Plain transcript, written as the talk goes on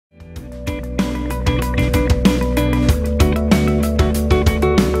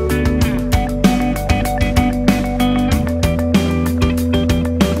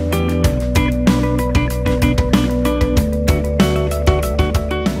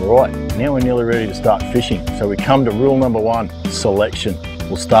Right, now we're nearly ready to start fishing. So we come to rule number one, selection.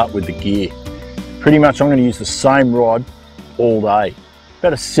 We'll start with the gear. Pretty much I'm going to use the same rod all day.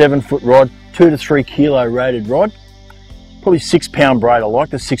 About a 7-foot rod, 2 to 3 kilo rated rod. Probably 6-pound braid. I like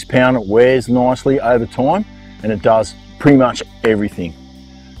the 6-pound, it wears nicely over time and it does pretty much everything.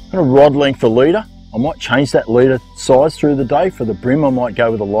 Got a rod length a leader. I might change that leader size through the day. For the brim I might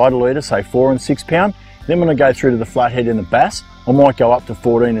go with a lighter leader, say 4 and 6 pound. Then when I go through to the flathead and the bass, I might go up to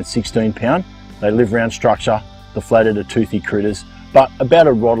 14 and 16 pound. They live around structure, the flathead are toothy critters, but about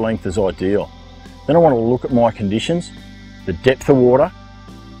a rod length is ideal. Then I want to look at my conditions, the depth of water,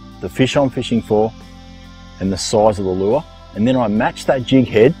 the fish I'm fishing for, and the size of the lure. And then I match that jig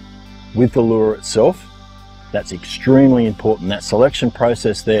head with the lure itself. That's extremely important. That selection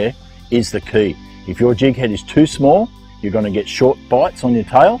process there is the key. If your jig head is too small, you're going to get short bites on your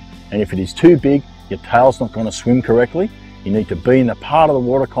tail. And if it is too big, your tail's not going to swim correctly. You need to be in the part of the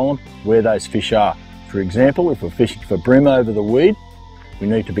water column where those fish are. For example, if we're fishing for brim over the weed, we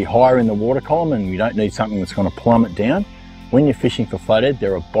need to be higher in the water column and we don't need something that's going to plummet down. When you're fishing for flathead,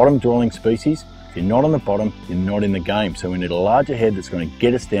 they're a bottom dwelling species. If you're not on the bottom, you're not in the game. So we need a larger head that's going to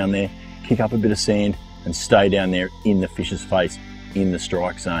get us down there, kick up a bit of sand and stay down there in the fish's face, in the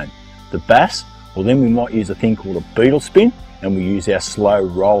strike zone. The bass, well then we might use a thing called a beetle spin and we use our slow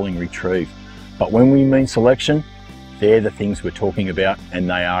rolling retrieve. But when we mean selection, they're the things we're talking about and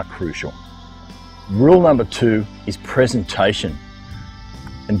they are crucial. Rule number 2 is presentation.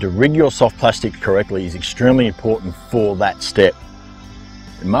 And to rig your soft plastic correctly is extremely important for that step.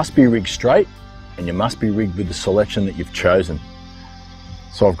 It must be rigged straight and you must be rigged with the selection that you've chosen.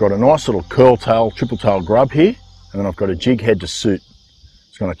 So I've got a nice little curl tail, triple tail grub here, and then I've got a jig head to suit.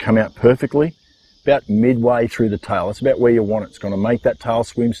 It's going to come out perfectly about midway through the tail. That's about where you want it. It's going to make that tail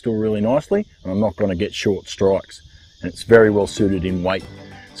swim still really nicely and I'm not going to get short strikes. And it's very well suited in weight.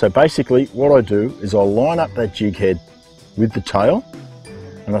 So basically what I do is I line up that jig head with the tail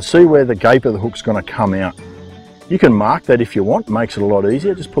and I see where the gape of the hook's going to come out. You can mark that if you want, it makes it a lot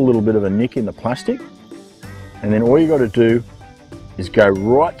easier. Just put a little bit of a nick in the plastic and then all you got to do is go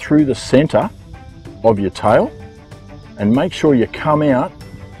right through the center of your tail and make sure you come out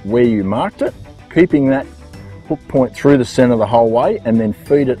where you marked it, keeping that hook point through the center the whole way and then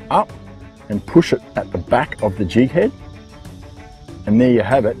feed it up and push it at the back of the jig head. And there you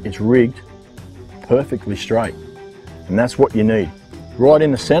have it, it's rigged perfectly straight. And that's what you need. Right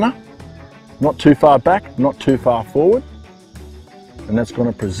in the center, not too far back, not too far forward. And that's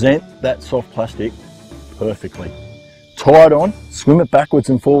going to present that soft plastic perfectly. Tie it on, swim it backwards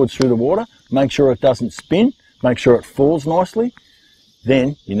and forwards through the water, make sure it doesn't spin, make sure it falls nicely.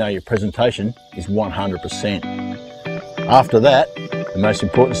 Then you know your presentation is 100%. After that, the most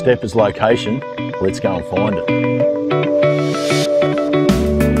important step is location. Let's go and find it.